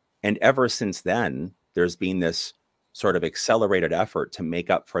Markham's. And ever since then, there's been this sort of accelerated effort to make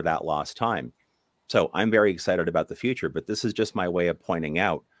up for that lost time. So I'm very excited about the future, but this is just my way of pointing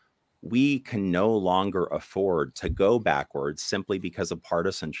out we can no longer afford to go backwards simply because of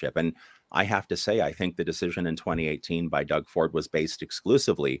partisanship. And I have to say, I think the decision in 2018 by Doug Ford was based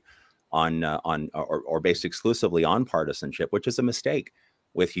exclusively on partisanship, which is a mistake.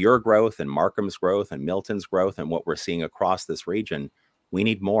 With your growth and Markham's growth and Milton's growth and what we're seeing across this region, we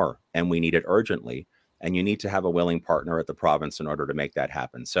need more and we need it urgently. And you need to have a willing partner at the province in order to make that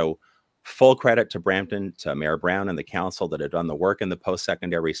happen. So full credit to Brampton, to Mayor Brown and the council that have done the work in the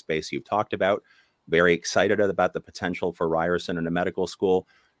post-secondary space you've talked about. Very excited about the potential for Ryerson and a medical school,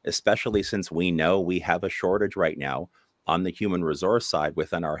 especially since we know we have a shortage right now on the human resource side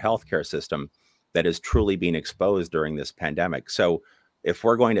within our healthcare system that is truly being exposed during this pandemic. So if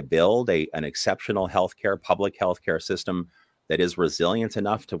we're going to build an exceptional public healthcare system that is resilient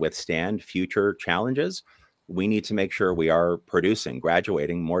enough to withstand future challenges, we need to make sure we are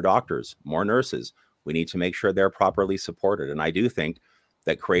graduating more doctors, more nurses. We need to make sure they're properly supported. And I do think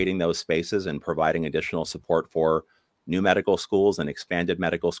that creating those spaces and providing additional support for new medical schools and expanded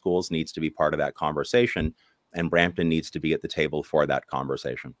medical schools needs to be part of that conversation. And Brampton needs to be at the table for that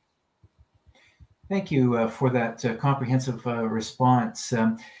conversation. Thank you for that comprehensive response.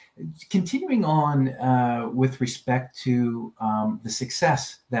 Continuing on with respect to the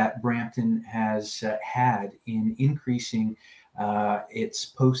success that Brampton has had in increasing its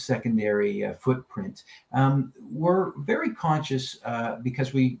post-secondary footprint, we're very conscious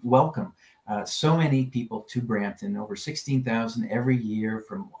because we welcome so many people to Brampton, over 16,000 every year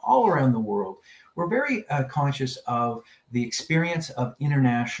from all around the world. We're very conscious of the experience of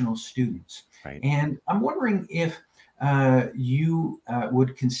international students. Right. And I'm wondering if you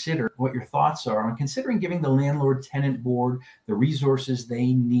would consider what your thoughts are on considering giving the landlord-tenant board the resources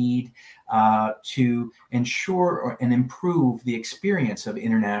they need to ensure and improve the experience of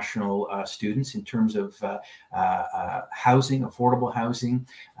international students in terms of housing, affordable housing.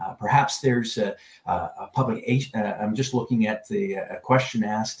 Perhaps there's a public, I'm just looking at the question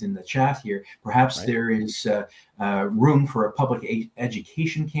asked in the chat here. Perhaps there is room for a public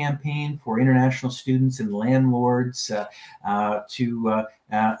education campaign for international students and landlords to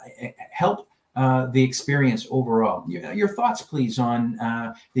help the experience overall. Your thoughts, please, on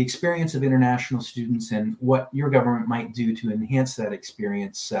the experience of international students and what your government might do to enhance that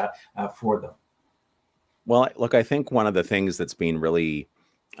experience for them. Well, look, I think one of the things that's been really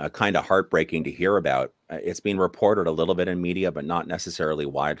kind of heartbreaking to hear about, it's been reported a little bit in media, but not necessarily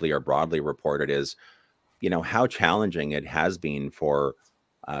widely or broadly reported, is, you know, how challenging it has been for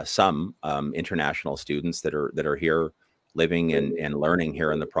some international students that are here living and learning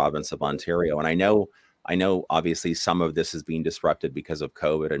here in the province of Ontario. And I know obviously some of this is being disrupted because of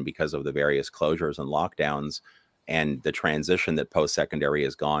COVID and because of the various closures and lockdowns and the transition that post-secondary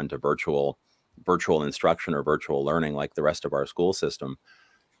has gone to virtual instruction or virtual learning like the rest of our school system.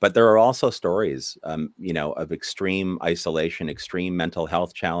 But there are also stories, you know, of extreme isolation, extreme mental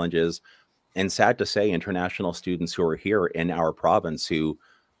health challenges, and sad to say, international students who are here in our province who've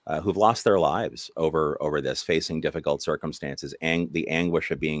lost their lives over this, facing difficult circumstances, and the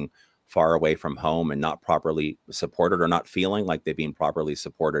anguish of being far away from home and not properly supported or not feeling like they've been properly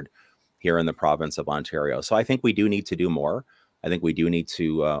supported here in the province of Ontario. So I think we do need to do more. I think we do need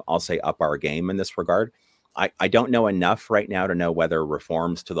to, I'll say, up our game in this regard. I don't know enough right now to know whether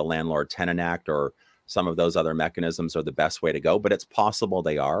reforms to the Landlord-Tenant Act or some of those other mechanisms are the best way to go, but it's possible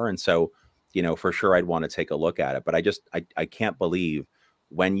they are. And so, you know, for sure, I'd want to take a look at it. But I can't believe,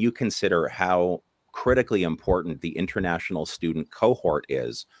 when you consider how critically important the international student cohort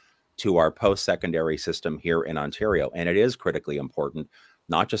is to our post-secondary system here in Ontario, and it is critically important,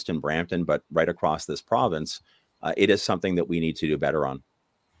 not just in Brampton, but right across this province, it is something that we need to do better on.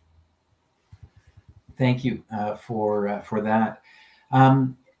 Thank you for that.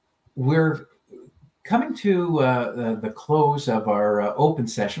 We're coming to the close of our open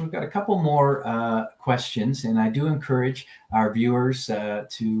session. We've got a couple more questions, and I do encourage our viewers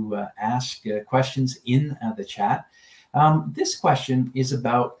to ask questions in the chat. This question is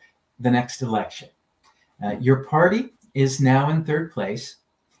about the next election. Your party is now in third place,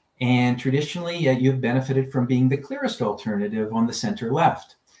 and traditionally you've benefited from being the clearest alternative on the center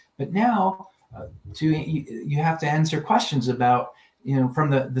left. But now you have to answer questions about, you know, from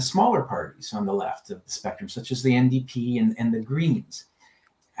the smaller parties on the left of the spectrum, such as the NDP and the Greens.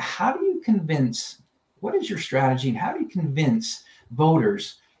 How do you convince, what is your strategy, and how do you convince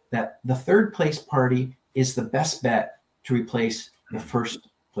voters that the third place party is the best bet to replace the first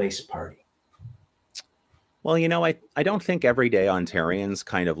place party? Well, you know, I don't think everyday Ontarians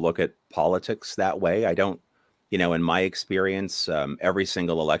kind of look at politics that way. I don't, you know, in my experience, every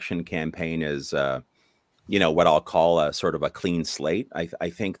single election campaign is, you know, what I'll call a sort of a clean slate. I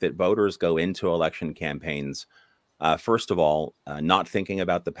think that voters go into election campaigns, first of all, not thinking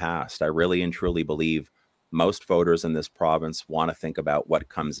about the past. I really and truly believe most voters in this province want to think about what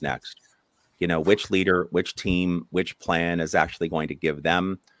comes next. You know, which leader, which team, which plan is actually going to give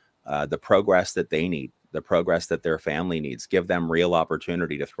them the progress that they need, the progress that their family needs, give them real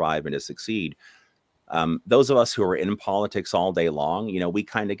opportunity to thrive and to succeed. Those of us who are in politics all day long, you know, we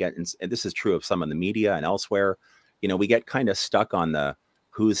kind of get, and this is true of some in the media and elsewhere, you know, we get kind of stuck on the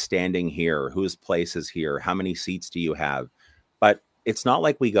who's standing here, whose place is here, how many seats do you have? But it's not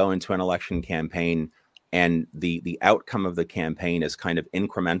like we go into an election campaign and the outcome of the campaign is kind of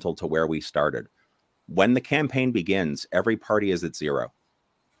incremental to where we started. When the campaign begins, every party is at zero.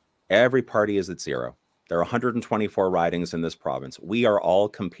 Every party is at zero. There are 124 ridings in this province. We are all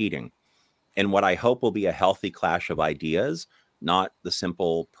competing in what I hope will be a healthy clash of ideas, not the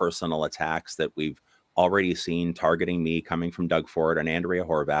simple personal attacks that we've already seen targeting me coming from Doug Ford and Andrea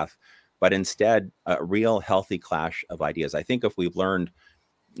Horvath, but instead a real healthy clash of ideas. I think if we've learned,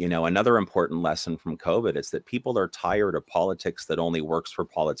 you know, another important lesson from COVID, it's that people are tired of politics that only works for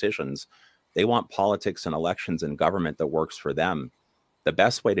politicians. They want politics and elections and government that works for them. The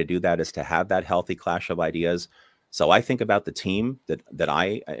best way to do that is to have that healthy clash of ideas. So I think about the team that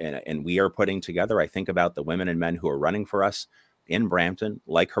I and we are putting together. I think about the women and men who are running for us in Brampton,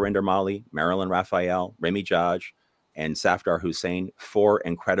 like Harinder Mali, Marilyn Raphael, Remy Jaj, and Safdar Hussain, 4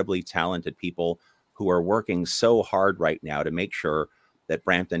 incredibly talented people who are working so hard right now to make sure that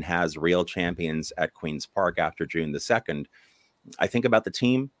Brampton has real champions at Queen's Park after June the 2nd. I think about the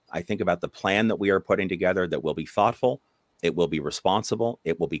team. I think about the plan that we are putting together that will be thoughtful. It will be responsible.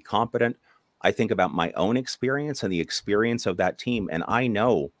 It will be competent. I think about my own experience and the experience of that team. And I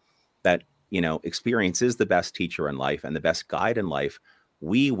know that, experience is the best teacher in life and the best guide in life.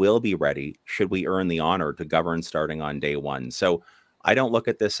 We will be ready should we earn the honor to govern starting on day one. So I don't look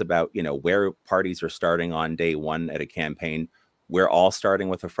at this about, where parties are starting on day one at a campaign. We're all starting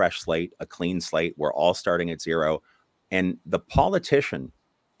with a fresh slate, a clean slate. We're all starting at zero. And the politician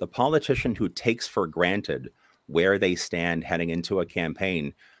who takes for granted where they stand heading into a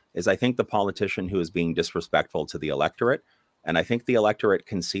campaign is, I think, the politician who is being disrespectful to the electorate. And I think the electorate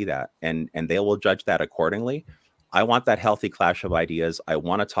can see that, and they will judge that accordingly. I want that healthy clash of ideas. I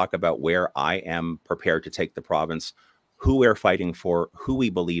want to talk about where I am prepared to take the province, who we're fighting for, who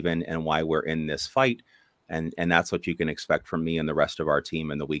we believe in, and why we're in this fight. And that's what you can expect from me and the rest of our team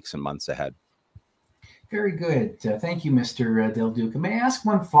in the weeks and months ahead. Very good. Thank you, Mr. Del Duca. May I ask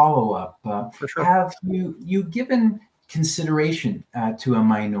one follow-up? For sure. Have you given consideration to a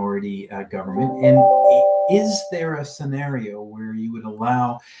minority government? And is there a scenario where you would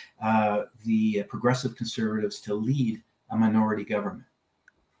allow the Progressive Conservatives to lead a minority government?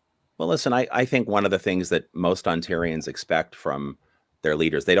 Well, listen, I think one of the things that most Ontarians expect from their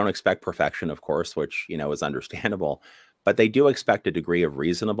leaders, they don't expect perfection, of course, which, is understandable, but they do expect a degree of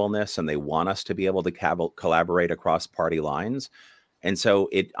reasonableness, and they want us to be able to collaborate across party lines. And so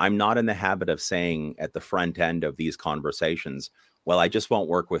I'm not in the habit of saying at the front end of these conversations, well, I just won't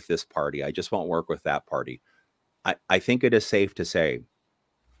work with this party. I just won't work with that party. I think it is safe to say,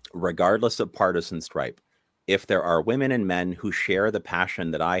 regardless of partisan stripe, if there are women and men who share the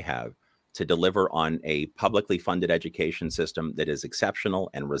passion that I have to deliver on a publicly funded education system that is exceptional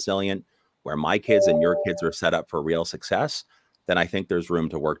and resilient, where my kids and your kids are set up for real success, then I think there's room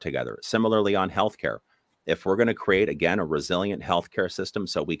to work together. Similarly on healthcare, if we're going to create, again, a resilient healthcare system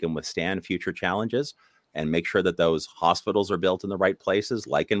so we can withstand future challenges and make sure that those hospitals are built in the right places,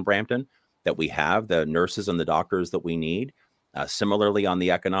 like in Brampton, that we have the nurses and the doctors that we need. Similarly, on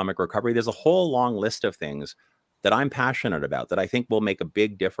the economic recovery, there's a whole long list of things that I'm passionate about that I think will make a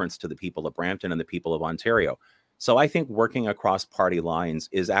big difference to the people of Brampton and the people of Ontario. So I think working across party lines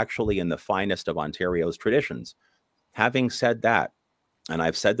is actually in the finest of Ontario's traditions. Having said that, and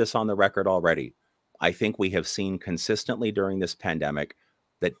I've said this on the record already, I think we have seen consistently during this pandemic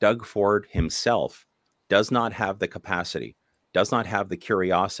that Doug Ford himself does not have the capacity, does not have the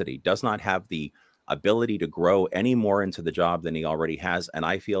curiosity, does not have the ability to grow any more into the job than he already has. And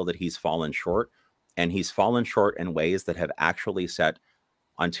I feel that he's fallen short, and he's fallen short in ways that have actually set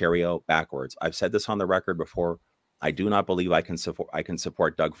Ontario backwards. I've said this on the record before. I do not believe I can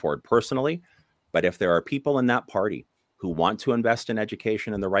support Doug Ford personally, but if there are people in that party who want to invest in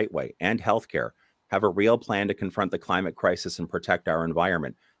education in the right way and healthcare, have a real plan to confront the climate crisis and protect our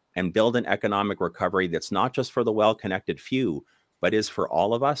environment, and build an economic recovery that's not just for the well-connected few, but is for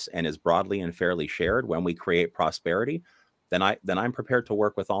all of us and is broadly and fairly shared when we create prosperity, then I'm prepared to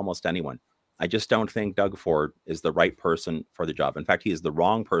work with almost anyone. I just don't think Doug Ford is the right person for the job. In fact, he is the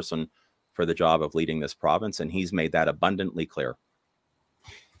wrong person for the job of leading this province, and he's made that abundantly clear.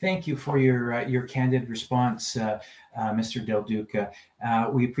 Thank you for your candid response, Mr. Del Duca.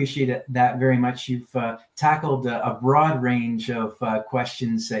 We appreciate that very much. You've tackled a broad range of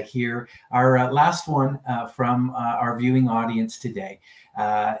questions here. Our last one from our viewing audience today.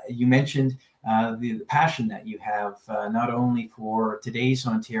 You mentioned the passion that you have not only for today's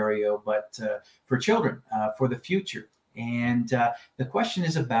Ontario, but for children, for the future. And the question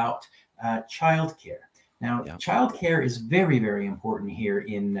is about childcare. Now, childcare is very, very important here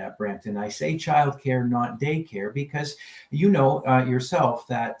in Brampton. I say childcare, not daycare, because you know yourself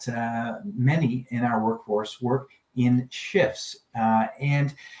that many in our workforce work in shifts.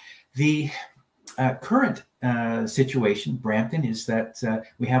 And the current situation, Brampton, is that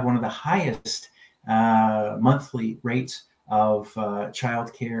we have one of the highest monthly rates of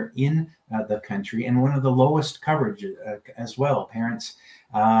childcare in the country, and one of the lowest coverage as well. Parents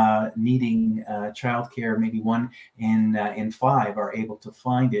needing childcare, maybe 1 in 5 are able to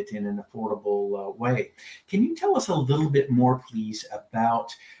find it in an affordable way. Can you tell us a little bit more, please,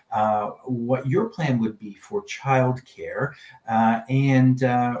 about what your plan would be for childcare and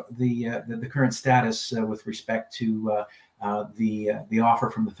the current status with respect to the offer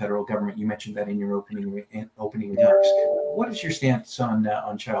from the federal government? You mentioned that in your opening remarks. What is your stance on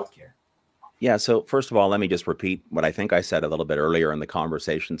childcare? Yeah. So first of all, let me just repeat what I think I said a little bit earlier in the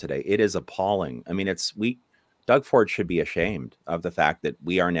conversation today. It is appalling. I mean, Doug Ford should be ashamed of the fact that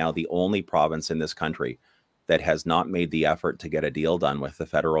we are now the only province in this country that has not made the effort to get a deal done with the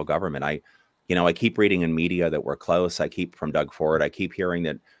federal government. I keep reading in media that we're close. I keep from Doug Ford. I keep hearing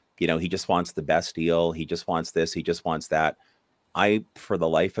that, he just wants the best deal. He just wants this. He just wants that. I, for the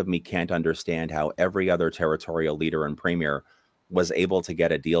life of me, can't understand how every other territorial leader and premier was able to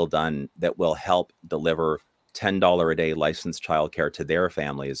get a deal done that will help deliver $10 a day licensed childcare to their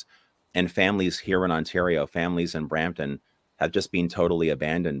families. And families here in Ontario, families in Brampton, have just been totally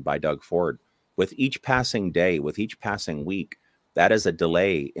abandoned by Doug Ford. With each passing day, with each passing week, that is a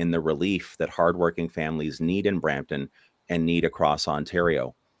delay in the relief that hardworking families need in Brampton and need across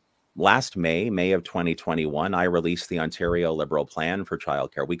Ontario. Last May of 2021, I released the Ontario Liberal Plan for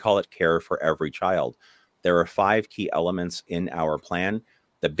Childcare. We call it Care for Every Child. There are 5 key elements in our plan.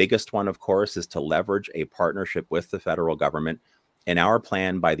 The biggest one, of course, is to leverage a partnership with the federal government. In our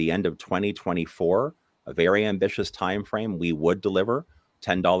plan, by the end of 2024, a very ambitious time frame, we would deliver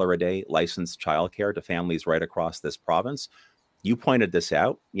 $10 a day licensed childcare to families right across this province. You pointed this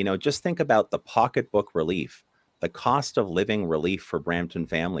out. Just think about the pocketbook relief, the cost of living relief for Brampton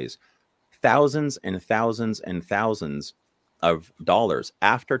families. Thousands and thousands and thousands of dollars,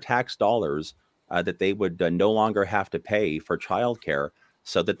 after-tax dollars, that they would no longer have to pay for childcare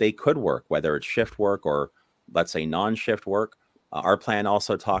so that they could work, whether it's shift work or, let's say, non-shift work. Our plan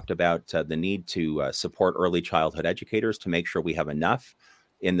also talked about the need to support early childhood educators to make sure we have enough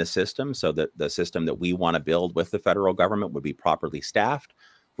in the system so that the system that we want to build with the federal government would be properly staffed.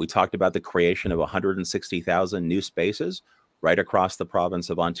 We talked about the creation of 160,000 new spaces right across the province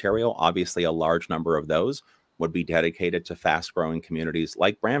of Ontario. Obviously, a large number of those would be dedicated to fast-growing communities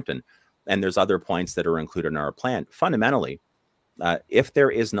like Brampton. And there's other points that are included in our plan. Fundamentally, if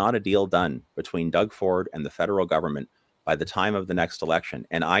there is not a deal done between Doug Ford and the federal government by the time of the next election,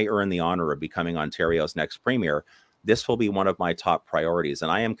 and I earn the honor of becoming Ontario's next premier, this will be one of my top priorities.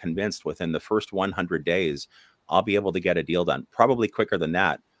 And I am convinced within the first 100 days, I'll be able to get a deal done. Probably quicker than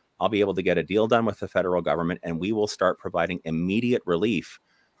that. I'll be able to get a deal done with the federal government, and we will start providing immediate relief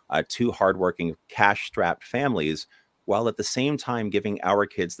to hardworking, cash-strapped families, while at the same time giving our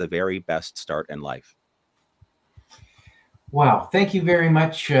kids the very best start in life. Wow. Thank you very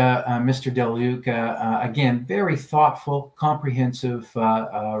much, Mr. Del Duca. Again, very thoughtful, comprehensive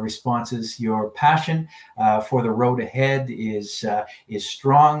responses. Your passion for the road ahead is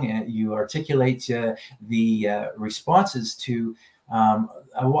strong. You articulate the responses to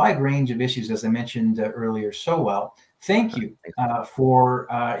a wide range of issues, as I mentioned earlier, so well. Thank you for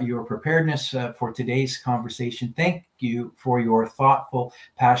your preparedness for today's conversation. Thank you for your thoughtful,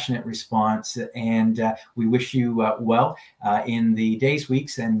 passionate response. And we wish you well in the days,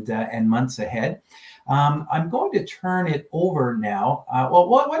 weeks, and months ahead. I'm going to turn it over now. Well,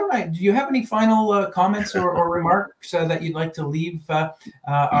 why don't I? Do you have any final comments or remarks that you'd like to leave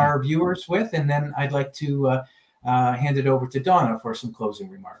our viewers with? And then I'd like to hand it over to Donna for some closing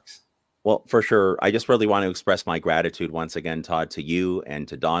remarks. Well, for sure. I just really want to express my gratitude once again, Todd, to you and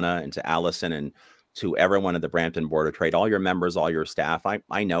to Donna and to Allison and to everyone at the Brampton Board of Trade, all your members, all your staff.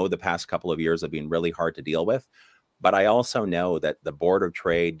 I know the past couple of years have been really hard to deal with, but I also know that the Board of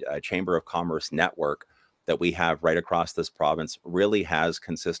Trade, Chamber of Commerce network that we have right across this province really has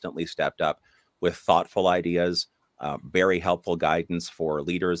consistently stepped up with thoughtful ideas, very helpful guidance for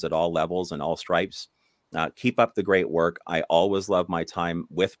leaders at all levels and all stripes. Keep up the great work. I always love my time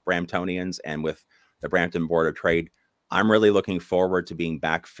with Bramptonians and with the Brampton Board of Trade. I'm really looking forward to being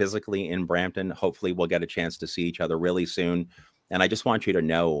back physically in Brampton. Hopefully we'll get a chance to see each other really soon. And I just want you to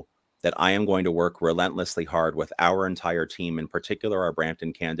know that I am going to work relentlessly hard with our entire team, in particular our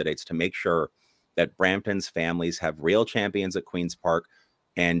Brampton candidates, to make sure that Brampton's families have real champions at Queen's Park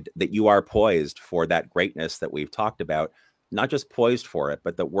and that you are poised for that greatness that we've talked about, not just poised for it,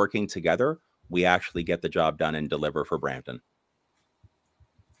 but that working together, we actually get the job done and deliver for Brampton.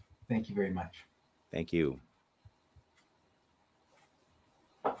 Thank you very much. Thank you.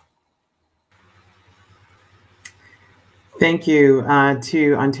 Thank you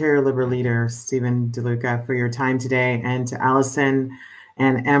to Ontario Liberal leader Steven Del Duca for your time today, and to Allison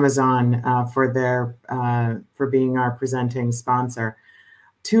and Amazon for being our presenting sponsor.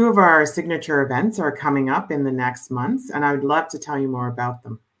 2 of our signature events are coming up in the next months, and I would love to tell you more about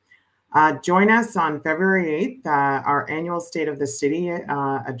them. Join us on February 8th, our annual State of the City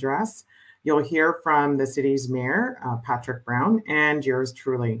address. You'll hear from the city's mayor, Patrick Brown, and yours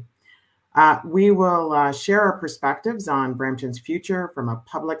truly. We will share our perspectives on Brampton's future from a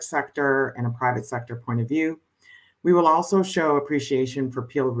public sector and a private sector point of view. We will also show appreciation for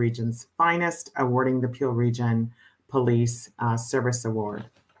Peel Region's finest, awarding the Peel Region Police Service Award.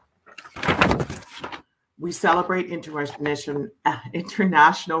 We celebrate International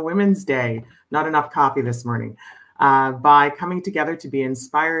Women's Day, not enough coffee this morning, by coming together to be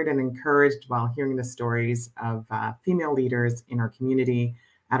inspired and encouraged while hearing the stories of female leaders in our community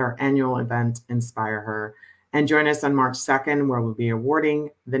at our annual event, Inspire Her. And join us on March 2nd, where we'll be awarding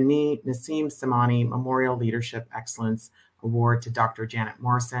the Naseem Samani Memorial Leadership Excellence award to Dr. Janet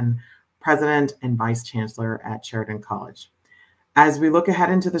Morrison, President and Vice Chancellor at Sheridan College. As we look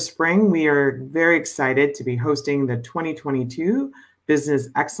ahead into the spring, we are very excited to be hosting the 2022 Business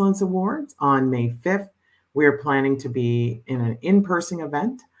Excellence Awards on May 5th. We are planning to be in an in-person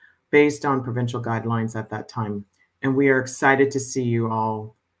event based on provincial guidelines at that time. And we are excited to see you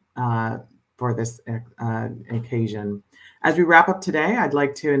all for this occasion. As we wrap up today, I'd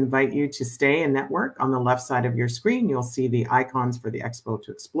like to invite you to stay and network. On the left side of your screen, you'll see the icons for the expo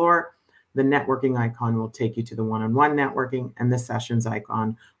to explore. The networking icon will take you to the one-on-one networking, and the sessions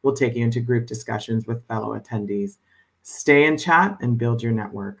icon will take you into group discussions with fellow attendees. Stay in chat and build your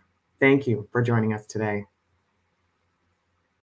network. Thank you for joining us today.